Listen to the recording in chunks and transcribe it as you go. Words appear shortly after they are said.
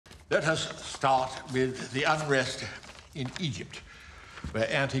Let us start with the unrest in Egypt, where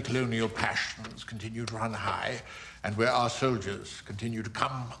anti-colonial passions continue to run high and where our soldiers continue to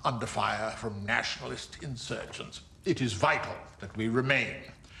come under fire from nationalist insurgents. It is vital that we remain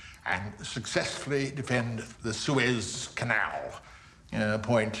and successfully defend the Suez Canal, a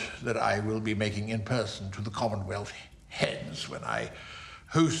point that I will be making in person to the Commonwealth heads when I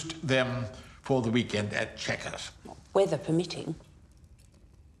host them for the weekend at Chequers. Weather permitting.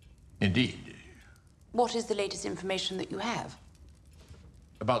 Indeed. What is the latest information that you have?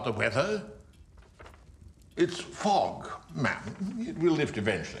 About the weather? It's fog, ma'am. It will lift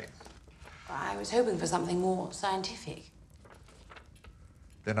eventually. I was hoping for something more scientific.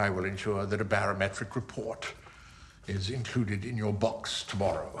 Then I will ensure that a barometric report is included in your box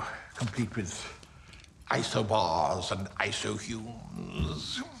tomorrow, complete with isobars and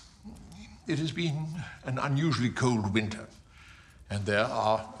isohumes. It has been an unusually cold winter, and there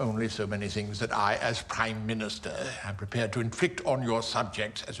are only so many things that I, as Prime Minister, am prepared to inflict on your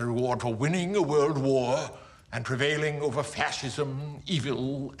subjects as a reward for winning a world war and prevailing over fascism,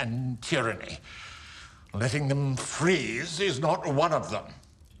 evil, and tyranny. Letting them freeze is not one of them.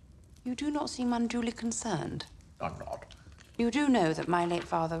 You do not seem unduly concerned. I'm not. You do know that my late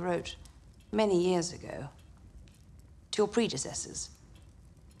father wrote many years ago to your predecessors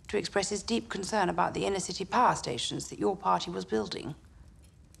to express his deep concern about the inner-city power stations that your party was building.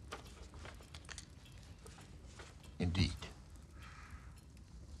 Indeed.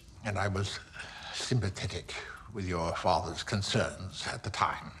 And I was sympathetic with your father's concerns at the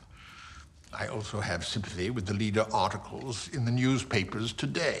time. I also have sympathy with the leader articles in the newspapers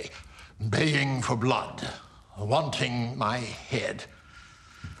today, baying for blood, wanting my head.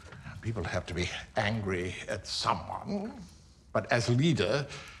 People have to be angry at someone, but as leader,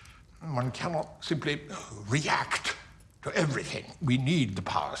 one cannot simply react to everything. We need the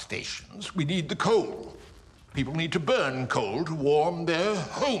power stations. We need the coal. People need to burn coal to warm their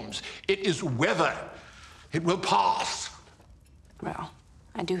homes. It is weather. It will pass. Well,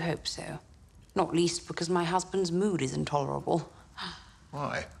 I do hope so. Not least because my husband's mood is intolerable.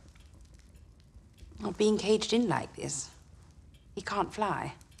 Why? Well, being caged in like this, he can't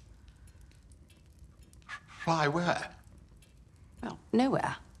fly. Fly where? Well,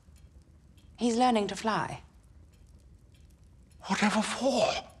 nowhere. He's learning to fly. Whatever for?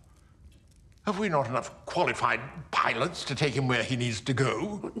 Have we not enough qualified pilots to take him where he needs to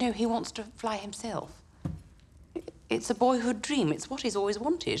go? No, he wants to fly himself. It's a boyhood dream. It's what he's always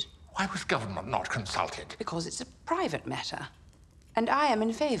wanted. Why was government not consulted? Because it's a private matter. And I am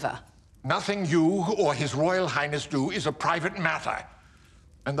in favor. Nothing you or His Royal Highness do is a private matter.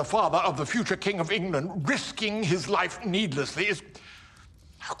 And the father of the future King of England risking his life needlessly is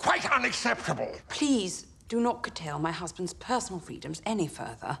quite unacceptable. Please do not curtail my husband's personal freedoms any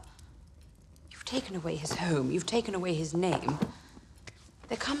further. You've taken away his home. You've taken away his name.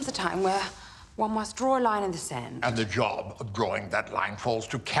 There comes a time where one must draw a line in the sand. And the job of drawing that line falls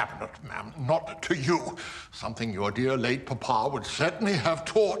to Cabinet, ma'am, not to you. Something your dear late papa would certainly have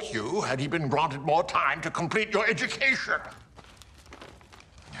taught you had he been granted more time to complete your education.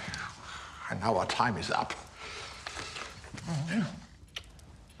 And now our time is up.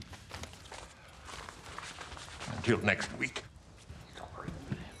 Until next week.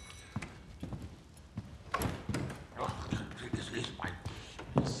 This is my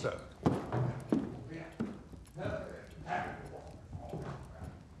son.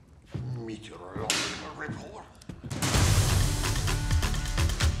 Meteorological.